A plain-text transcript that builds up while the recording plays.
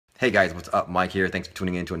Hey guys, what's up? Mike here. Thanks for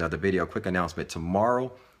tuning in to another video. Quick announcement.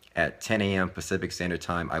 Tomorrow at 10 a.m. Pacific Standard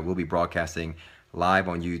Time, I will be broadcasting live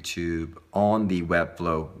on YouTube on the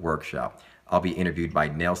Webflow workshop. I'll be interviewed by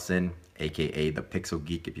Nelson, aka the Pixel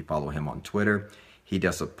Geek, if you follow him on Twitter. He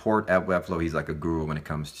does support at Webflow. He's like a guru when it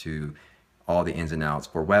comes to all the ins and outs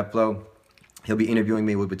for Webflow. He'll be interviewing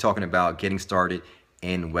me. We'll be talking about getting started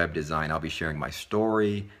in web design. I'll be sharing my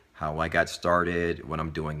story, how I got started, what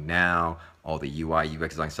I'm doing now, all the UI,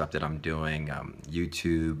 UX design stuff that I'm doing,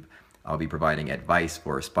 YouTube. I'll be providing advice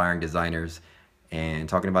for aspiring designers and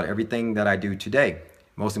talking about everything that I do today.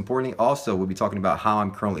 Most importantly, also, we'll be talking about how I'm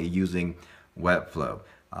currently using Webflow.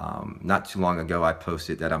 Not too long ago, I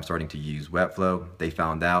posted that I'm starting to use Webflow. They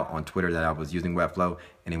found out on Twitter that I was using Webflow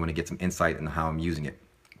and they want to get some insight into how I'm using it.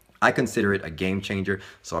 I consider it a game changer,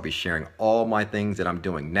 so I'll be sharing all my things that I'm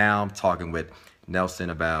doing now, talking with Nelson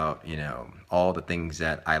about, all the things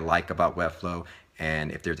that I like about Webflow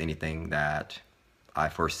and if there's anything that I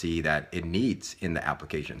foresee that it needs in the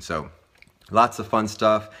application. So lots of fun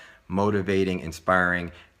stuff, motivating,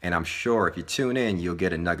 inspiring, and I'm sure if you tune in, you'll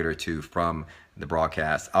get a nugget or two from the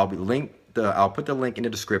broadcast. I'll put the link in the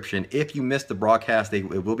description. If you missed the broadcast, it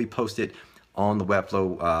will be posted on the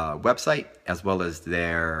Webflow website as well as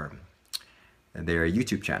their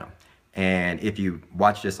YouTube channel. And if you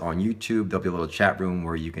watch this on YouTube, there'll be a little chat room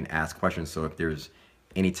where you can ask questions. So if there's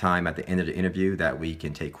any time at the end of the interview that we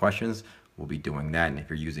can take questions, we'll be doing that. And if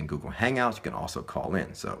you're using Google Hangouts, you can also call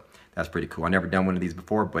in. So that's pretty cool. I've never done one of these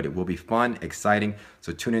before, but it will be fun, exciting.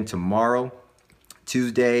 So tune in tomorrow,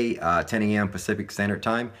 Tuesday, 10 a.m. Pacific Standard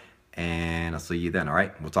Time, and I'll see you then. All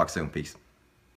right, we'll talk soon. Peace.